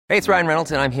Hey, it's Ryan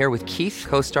Reynolds, and I'm here with Keith,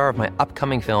 co-star of my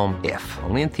upcoming film, If,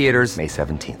 only in theaters May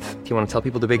 17th. Do you want to tell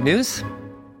people the big news?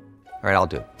 All right, I'll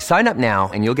do it. Sign up now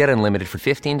and you'll get unlimited for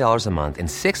 $15 a month and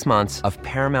 6 months of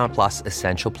Paramount Plus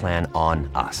Essential Plan on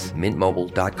us.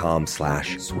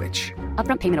 MintMobile.com/switch.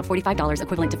 Upfront payment of $45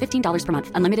 equivalent to $15 per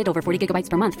month. Unlimited over 40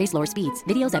 gigabytes per month. Face lower speeds.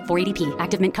 Videos at 480p.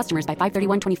 Active Mint customers by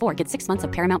 531.24 get 6 months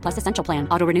of Paramount Plus Essential Plan.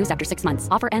 Auto renews after 6 months.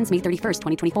 Offer ends May 31st,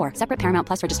 2024. Separate Paramount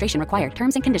Plus registration required.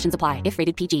 Terms and conditions apply if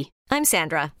rated PG. I'm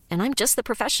Sandra, and I'm just the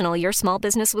professional your small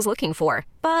business was looking for.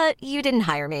 But you didn't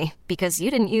hire me because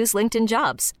you didn't use LinkedIn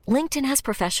Jobs. LinkedIn has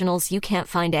professionals you can't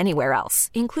find anywhere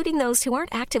else, including those who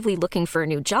aren't actively looking for a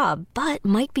new job, but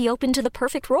might be open to the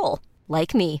perfect role,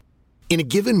 like me. In a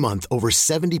given month, over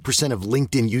 70% of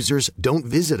LinkedIn users don't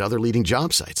visit other leading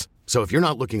job sites. So if you're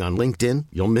not looking on LinkedIn,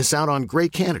 you'll miss out on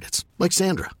great candidates like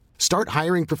Sandra. Start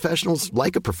hiring professionals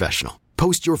like a professional.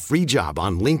 Post your free job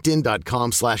on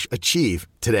linkedin.com/achieve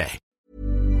today.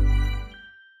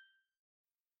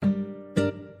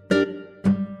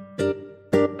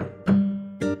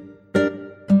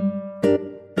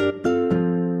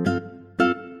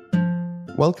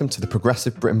 Welcome to the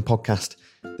Progressive Britain podcast.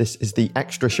 This is the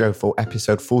extra show for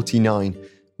episode 49,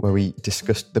 where we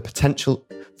discussed the potential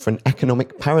for an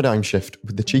economic paradigm shift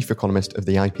with the chief economist of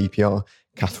the IPPR,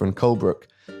 Catherine Colebrook.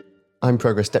 I'm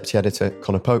Progress Deputy Editor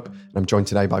Conor Pope, and I'm joined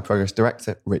today by Progress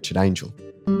Director Richard Angel.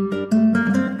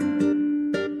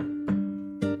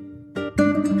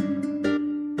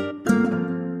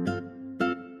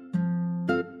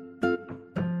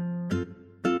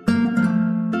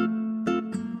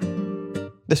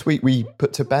 This week we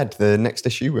put to bed the next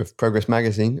issue of Progress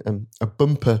magazine, a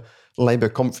bumper Labour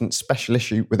conference special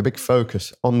issue with a big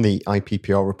focus on the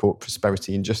IPPR report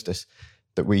Prosperity and Justice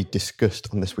that we discussed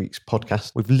on this week's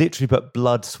podcast. We've literally put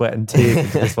blood, sweat and tears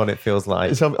into this one, it feels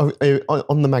like. So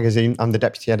on the magazine, I'm the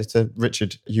deputy editor.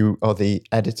 Richard, you are the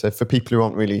editor. For people who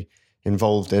aren't really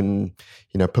involved in,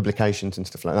 publications and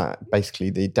stuff like that, basically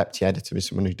the deputy editor is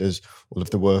someone who does all of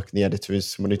the work, and the editor is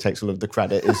someone who takes all of the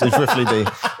credit. Is roughly the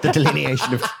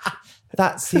delineation of...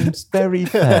 That seems very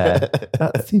fair.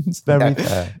 That seems very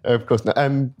fair. Of course not.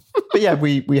 But yeah,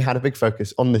 we had a big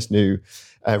focus on this new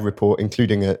report,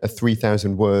 including a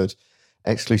 3,000-word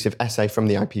exclusive essay from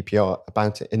the IPPR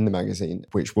about it in the magazine,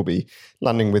 which will be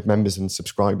landing with members and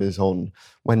subscribers on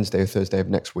Wednesday or Thursday of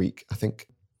next week, I think.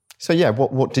 So yeah,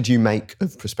 what did you make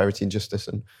of Prosperity and Justice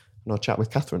and our chat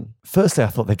with Catherine? Firstly, I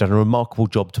thought they've done a remarkable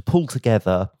job to pull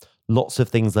together lots of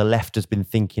things the left has been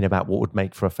thinking about what would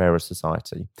make for a fairer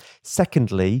society.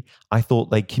 Secondly, I thought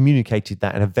they communicated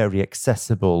that in a very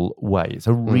accessible way. It's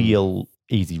a real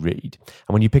easy read.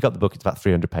 And when you pick up the book, it's about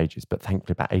 300 pages, but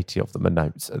thankfully about 80 of them are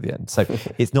notes at the end. So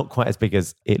it's not quite as big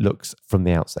as it looks from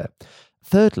the outset.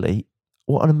 Thirdly,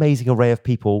 what an amazing array of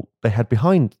people they had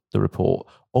behind the report.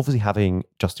 Obviously having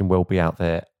Justin Welby out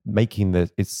there making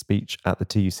his speech at the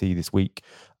TUC this week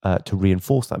to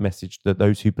reinforce that message that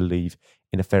those who believe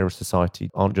in a fairer society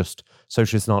aren't just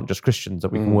socialists and aren't just Christians,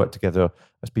 that we can work together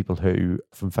as people who,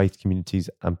 from faith communities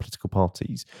and political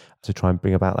parties, to try and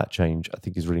bring about that change, I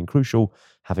think is really crucial.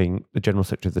 Having the General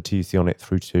Secretary of the TUC on it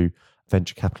through to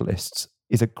venture capitalists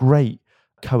is a great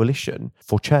coalition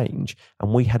for change.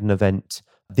 And we had an event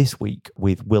this week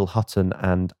with Will Hutton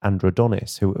and Andrew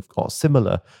Adonis, who have got a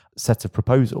similar set of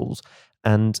proposals.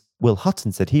 And Will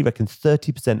Hutton said he reckons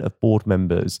 30% of board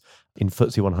members in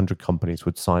FTSE 100 companies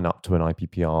would sign up to an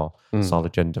IPPR style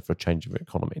agenda for a change of the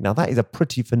economy. Now, that is a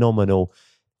pretty phenomenal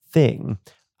thing.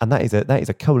 And that is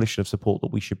a coalition of support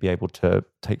that we should be able to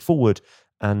take forward.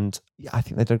 And I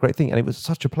think they did a great thing. And it was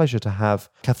such a pleasure to have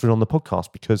Catherine on the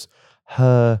podcast because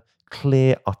her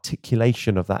clear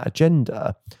articulation of that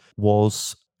agenda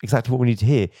was exactly what we need to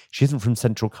hear. She isn't from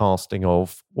central casting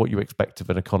of what you expect of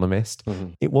an economist.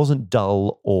 It wasn't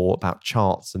dull or about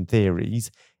charts and theories.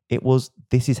 It was,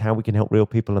 this is how we can help real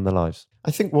people in their lives.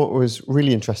 I think what was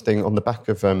really interesting on the back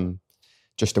of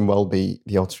Justin Welby,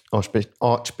 the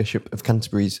Archbishop of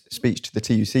Canterbury's speech to the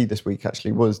TUC this week,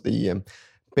 actually, was the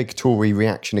big Tory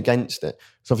reaction against it.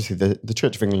 So obviously the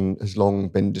Church of England has long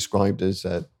been described as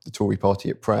the Tory party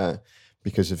at prayer,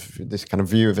 because of this kind of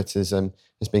view of it as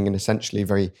being an essentially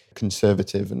very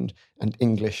conservative and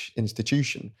English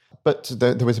institution. But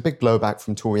there was a big blowback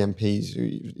from Tory MPs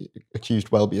who accused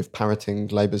Welby of parroting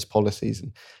Labour's policies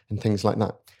and things like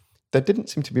that. There didn't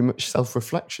seem to be much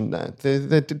self-reflection there.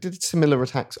 They did similar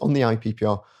attacks on the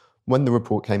IPPR when the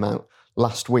report came out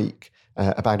last week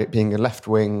about it being a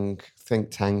left-wing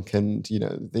think tank and,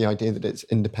 the idea that it's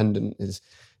independent is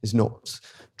not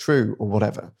true or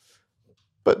whatever.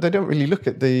 But they don't really look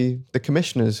at the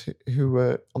commissioners who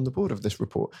were on the board of this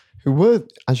report, who were,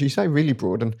 as you say, really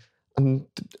broad. And And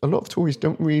a lot of Tories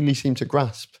don't really seem to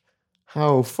grasp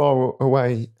how far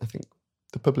away I think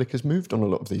the public has moved on a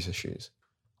lot of these issues.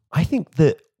 I think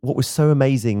that what was so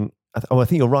amazing, I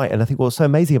think you're right, and I think what's so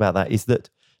amazing about that is that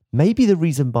maybe the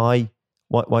reason why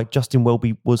Justin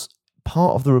Welby was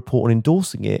part of the report and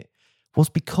endorsing it was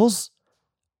because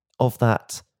of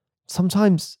that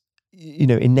sometimes,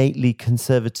 innately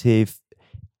conservative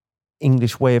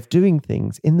English way of doing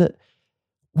things, in that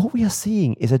what we are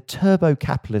seeing is a turbo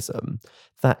capitalism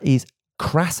that is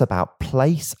crass about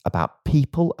place, about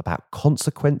people, about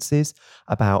consequences,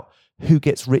 about who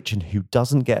gets rich and who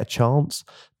doesn't get a chance.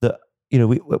 That,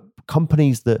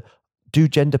 companies that do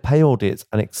gender pay audits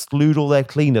and exclude all their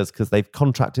cleaners because they've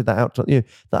contracted that out, that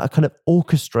are kind of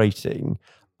orchestrating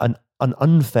an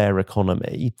unfair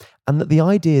economy. And that the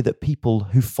idea that people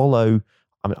who follow,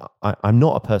 I'm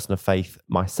not a person of faith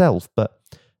myself, but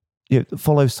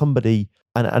follow somebody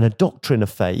and a doctrine of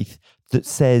faith that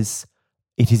says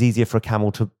it is easier for a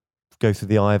camel to go through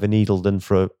the eye of a needle than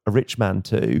for a rich man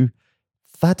to,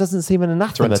 that doesn't seem an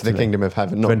anathema to enter the kingdom of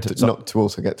heaven, not to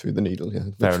also get through the needle. Yeah,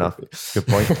 fair enough. Good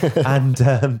point.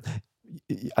 And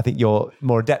I think you're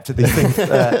more adept at these things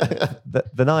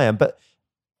than I am. But,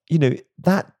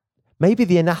 that maybe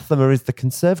the anathema is the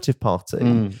Conservative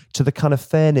Party to the kind of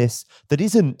fairness that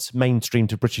isn't mainstream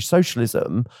to British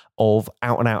socialism of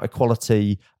out-and-out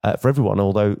equality for everyone,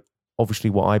 although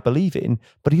obviously what I believe in,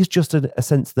 but it's just a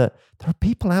sense that there are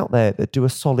people out there that do a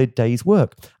solid day's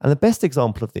work. And the best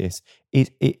example of this is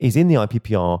in the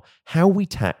IPPR, how we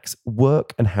tax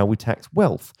work and how we tax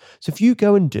wealth. So if you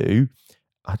go and do,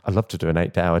 I'd love to do an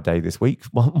 8-hour day this week,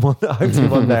 hopefully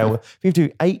one day. If you do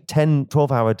 8, 10,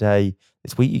 12-hour day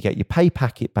this week, you get your pay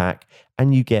packet back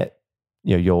and you get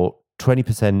your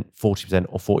 20%, 40%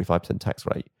 or 45% tax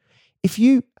rate. If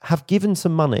you have given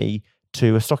some money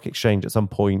to a stock exchange at some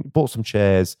point, bought some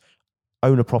shares,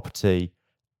 own a property,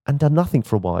 and done nothing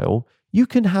for a while, you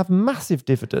can have massive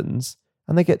dividends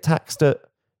and they get taxed at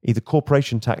either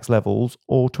corporation tax levels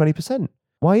or 20%.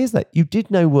 Why is that? You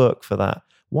did no work for that.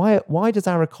 Why does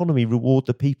our economy reward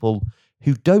the people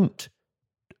who don't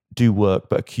do work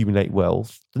but accumulate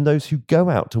wealth than those who go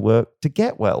out to work to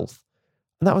get wealth?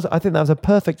 And I think that was a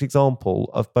perfect example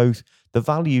of both the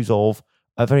values of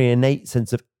a very innate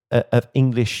sense of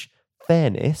English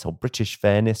fairness or British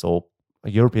fairness or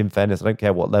European fairness, I don't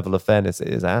care what level of fairness it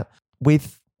is at,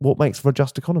 with what makes for a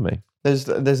just economy. There's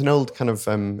an old kind of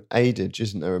adage,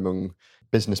 isn't there, among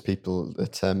business people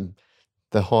that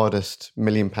the hardest £1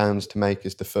 million to make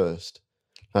is the first.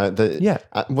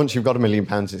 Once you've got £1 million,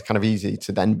 it's kind of easy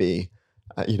to then be,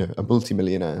 a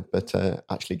multi-millionaire, but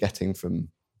actually getting from,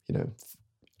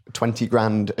 20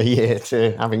 grand a year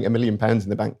to having £1 million in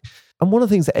the bank. And one of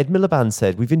the things that Ed Miliband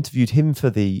said, we've interviewed him for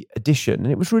the edition,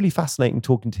 and it was really fascinating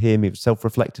talking to him. He was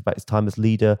self-reflective about his time as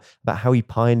leader, about how he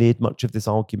pioneered much of this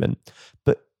argument.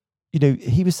 But,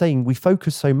 he was saying we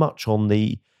focus so much on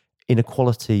the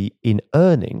inequality in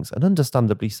earnings, and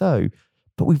understandably so,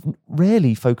 but we've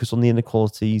rarely focused on the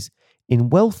inequalities in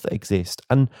wealth that exist.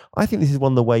 And I think this is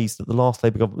one of the ways that the last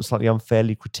Labour government was slightly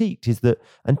unfairly critiqued, is that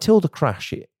until the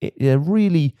crash, it did a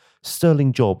really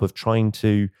sterling job of trying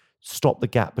to stop the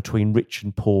gap between rich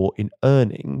and poor in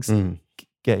earnings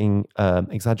getting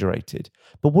exaggerated.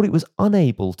 But what it was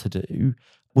unable to do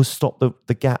was stop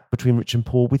the gap between rich and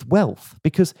poor with wealth.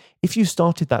 Because if you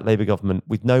started that Labour government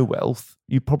with no wealth,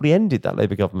 you probably ended that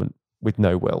Labour government with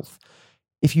no wealth.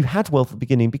 If you had wealth at the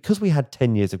beginning, because we had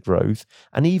 10 years of growth,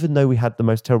 and even though we had the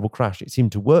most terrible crash, it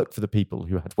seemed to work for the people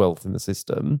who had wealth in the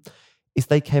system, is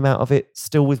they came out of it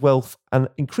still with wealth and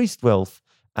increased wealth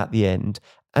at the end.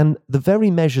 And the very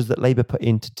measures that Labour put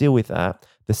in to deal with that,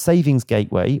 the savings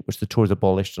gateway, which the Tories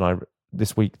abolished, and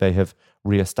this week they have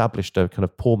re-established a kind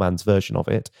of poor man's version of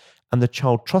it, and the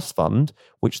Child Trust Fund,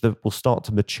 which will start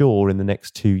to mature in the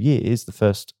next 2 years, the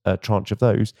first tranche of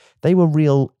those, they were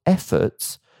real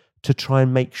efforts to try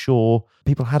and make sure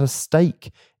people had a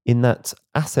stake in that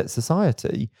asset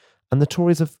society. And the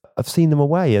Tories have seen them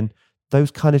away. And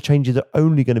those kind of changes are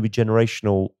only going to be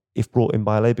generational if brought in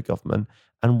by a Labour government,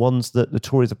 and ones that the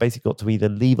Tories have basically got to either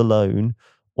leave alone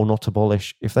or not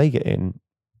abolish if they get in.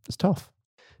 It's tough.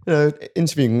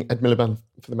 Interviewing Ed Miliband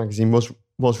for the magazine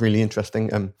was really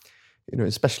interesting.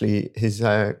 Especially his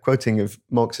quoting of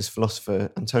Marxist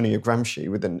philosopher Antonio Gramsci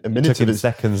within a minute of his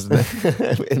seconds,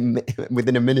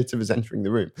 within a minute of us entering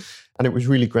the room, and it was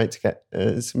really great to get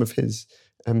some of his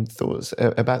thoughts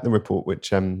about the report,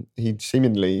 which he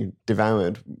seemingly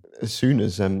devoured as soon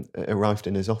as arrived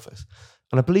in his office.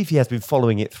 And I believe he has been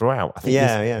following it throughout. I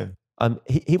think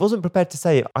he wasn't prepared to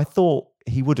say it. I thought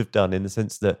he would have done, in the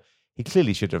sense that he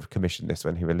clearly should have commissioned this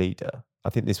when he was leader. I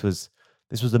think this was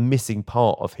this was a missing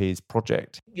part of his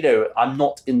project. You know, I'm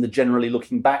not in the generally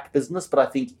looking back business, but I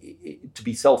think to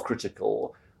be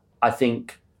self-critical, I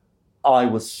think I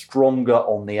was stronger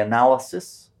on the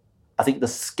analysis. I think the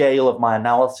scale of my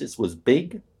analysis was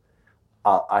big.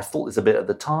 I thought this a bit at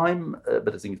the time,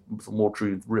 but I think it's more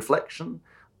true reflection.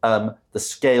 The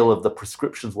scale of the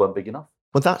prescriptions weren't big enough.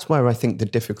 Well, that's where I think the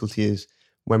difficulty is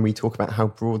when we talk about how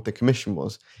broad the commission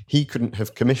was. He couldn't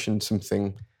have commissioned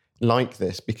something like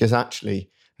this because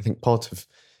actually, I think part of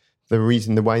the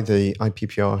reason, the way the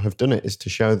IPPR have done it is to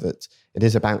show that it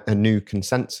is about a new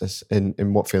consensus in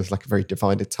what feels like a very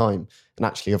divided time. And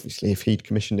actually, obviously, if he'd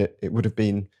commissioned it, it would have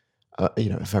been a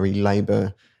very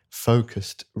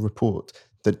Labour-focused report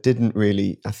that didn't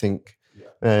really, I think,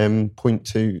 point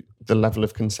to the level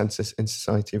of consensus in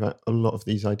society about a lot of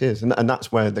these ideas. And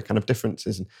that's where the kind of difference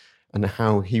is and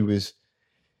how he was,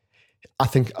 I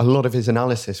think a lot of his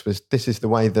analysis was, this is the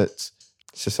way that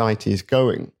society is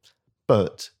going.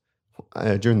 But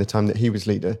during the time that he was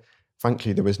leader,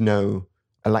 frankly, there was no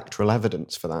electoral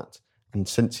evidence for that. And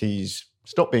since he's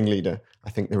stopped being leader, I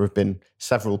think there have been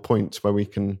several points where we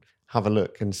can have a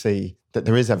look and see that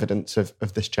there is evidence of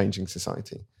this changing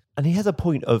society. And he has a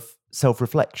point of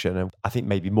self-reflection, and I think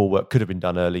maybe more work could have been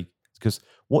done early, because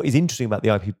what is interesting about the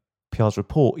IPPR's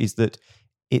report is that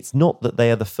it's not that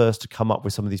they are the first to come up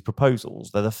with some of these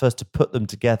proposals. They're the first to put them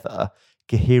together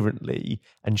coherently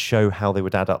and show how they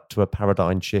would add up to a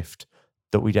paradigm shift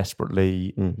that we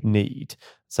desperately need.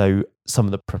 So some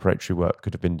of the preparatory work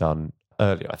could have been done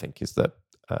earlier, I think, is that,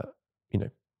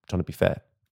 trying to be fair.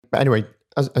 But anyway,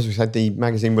 as we said, the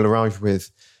magazine will arrive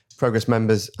with Progress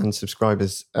members and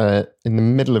subscribers in the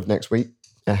middle of next week,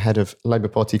 ahead of Labour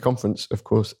Party conference, of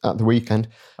course, at the weekend.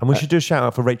 And we should do a shout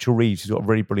out for Rachel Reeves, who's got a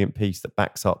really brilliant piece that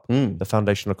backs up the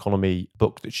Foundational Economy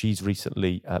book that she's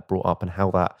recently brought up, and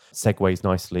how that segues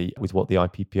nicely with what the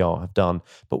IPPR have done.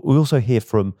 But we also hear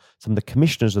from some of the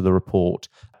commissioners of the report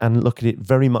and look at it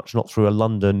very much not through a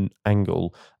London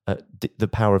angle, the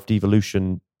power of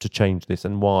devolution to change this,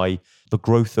 and why the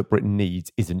growth that Britain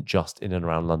needs isn't just in and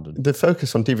around London. The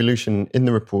focus on devolution in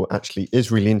the report actually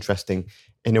is really interesting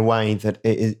in a way that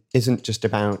it isn't just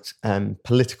about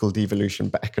political devolution,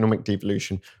 but economic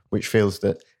devolution, which feels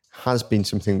that has been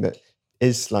something that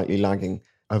is slightly lagging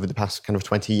over the past kind of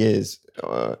 20 years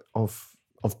of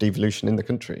devolution in the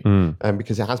country,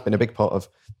 because it has been a big part of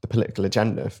the political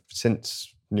agenda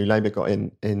since New Labour got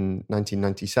in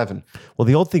 1997. Well,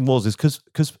 the odd thing was because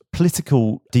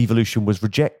political devolution was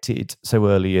rejected so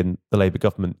early in the Labour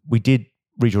government, we did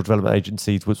regional development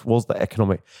agencies, which was the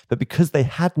economic, but because they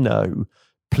had no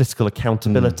political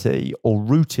accountability or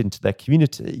route into their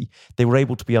community, they were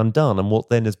able to be undone. And what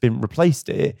then has been replaced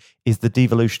it is the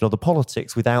devolution of the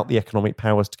politics without the economic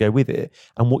powers to go with it.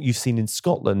 And what you've seen in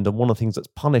Scotland, and one of the things that's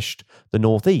punished the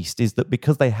North East, is that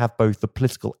because they have both the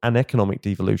political and economic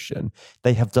devolution,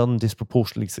 they have done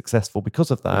disproportionately successful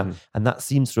because of that. And that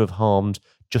seems to have harmed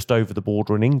just over the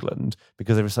border in England,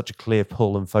 because there is such a clear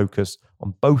pull and focus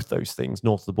on both those things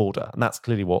north of the border. And that's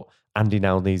clearly what Andy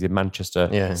now needs in Manchester,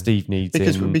 Steve needs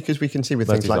because we can see with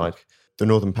things like the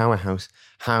Northern Powerhouse,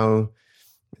 how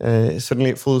suddenly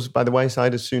it falls by the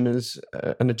wayside as soon as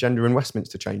an agenda in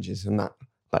Westminster changes, and that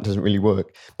doesn't really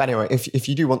work. But anyway, if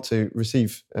you do want to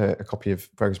receive a copy of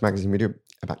Progress Magazine, we do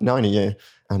about 9 a year,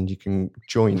 and you can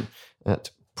join at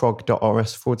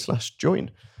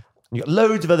prog.rs/join. You've got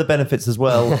loads of other benefits as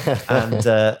well, and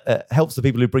helps the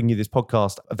people who bring you this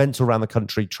podcast, events around the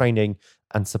country, training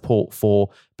and support for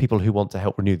people who want to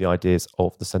help renew the ideas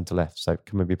of the centre-left. So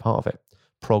come and be part of it.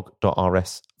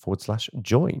 prog.rs/join.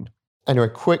 Anyway,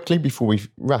 quickly before we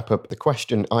wrap up, the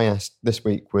question I asked this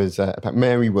week was about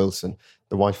Mary Wilson,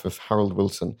 the wife of Harold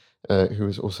Wilson, who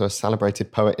was also a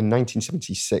celebrated poet in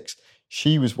 1976.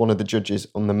 She was one of the judges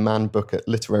on the Man Booker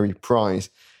Literary Prize.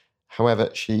 However,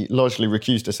 she largely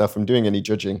recused herself from doing any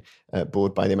judging,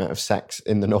 bored by the amount of sex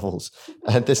in the novels.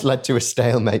 This led to a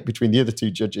stalemate between the other two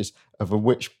judges over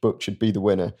which book should be the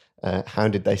winner. How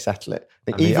did they settle it?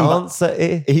 The answer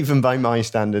is... Even by my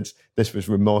standards, this was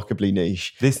remarkably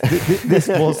niche. This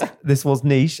was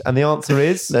niche, and the answer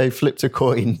is... They flipped a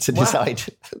coin to decide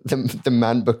the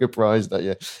Man Booker Prize that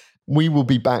year. We will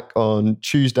be back on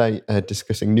Tuesday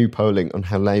discussing new polling on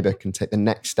how Labour can take the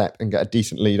next step and get a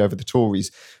decent lead over the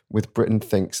Tories with Britain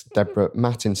Thinks' Deborah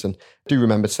Mattinson. Do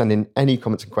remember to send in any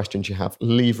comments and questions you have,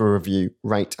 leave a review,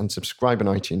 rate and subscribe on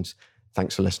iTunes.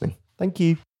 Thanks for listening. Thank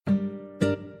you.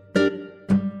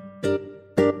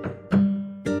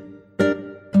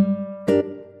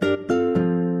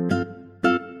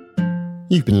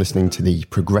 You've been listening to the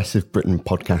Progressive Britain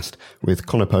podcast with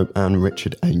Conor Pope and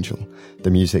Richard Angel. The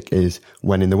music is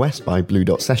When in the West by Blue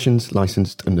Dot Sessions,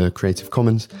 licensed under Creative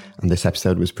Commons, and this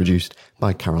episode was produced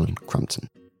by Carolyn Crampton.